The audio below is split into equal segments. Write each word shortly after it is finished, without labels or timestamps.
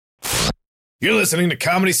You're listening to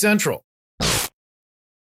Comedy Central.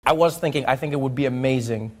 I was thinking, I think it would be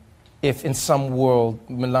amazing if in some world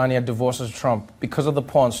Melania divorces Trump because of the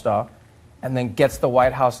porn star and then gets the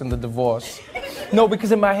White House in the divorce. No,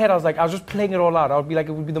 because in my head I was just playing it all out. I would be like,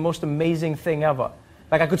 it would be the most amazing thing ever.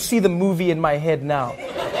 Like I could see the movie in my head now.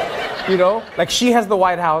 You know? Like she has the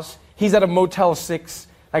White House, he's at a Motel 6,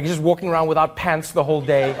 like just walking around without pants the whole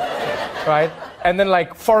day, right? And then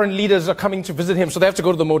like foreign leaders are coming to visit him, so they have to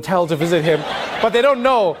go to the motel to visit him. But they don't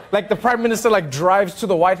know. Like the prime minister like drives to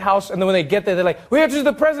the White House, and then when they get there, they're like, we have to see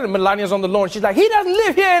the president. Melania's on the lawn. She's like, he doesn't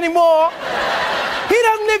live here anymore. He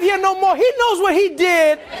doesn't live here no more. He knows what he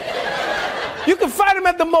did. You can find him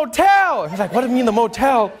at the motel. He's like, what do you mean the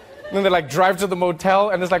motel? And then they like drive to the motel,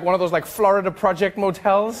 and it's like one of those like Florida Project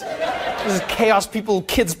motels. There's chaos, people,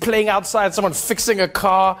 kids playing outside, someone fixing a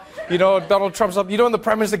car. You know, Donald Trump's up. You know, when the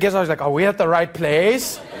prime minister gets out, he's like, are we at the right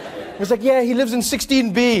place? He's like, yeah, he lives in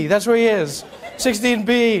 16B. That's where he is.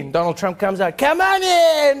 16B. And Donald Trump comes out, come on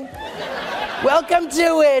in. Welcome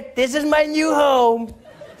to it. This is my new home.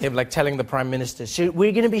 Him like telling the prime minister,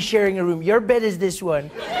 we're going to be sharing a room. Your bed is this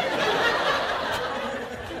one.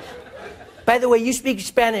 By the way, you speak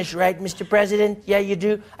Spanish, right, Mr. President? Yeah, you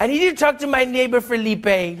do? I need you to talk to my neighbor, Felipe.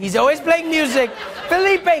 He's always playing music.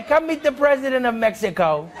 Felipe, come meet the president of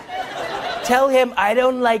Mexico. Tell him I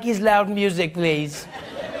don't like his loud music, please.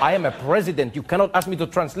 I am a president. You cannot ask me to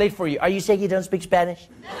translate for you. Are you saying you don't speak Spanish?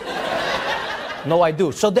 No, I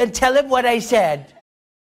do. So then tell him what I said.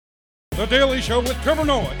 The Daily Show with Trevor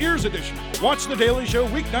Noah, Ears Edition. Watch The Daily Show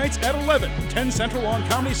weeknights at 11, 10 Central on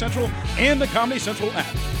Comedy Central and the Comedy Central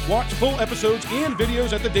app. Watch full episodes and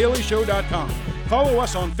videos at thedailyshow.com. Follow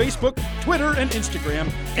us on Facebook, Twitter, and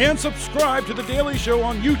Instagram, and subscribe to The Daily Show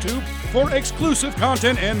on YouTube for exclusive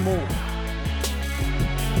content and more.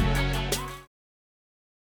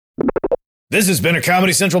 This has been a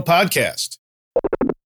Comedy Central podcast.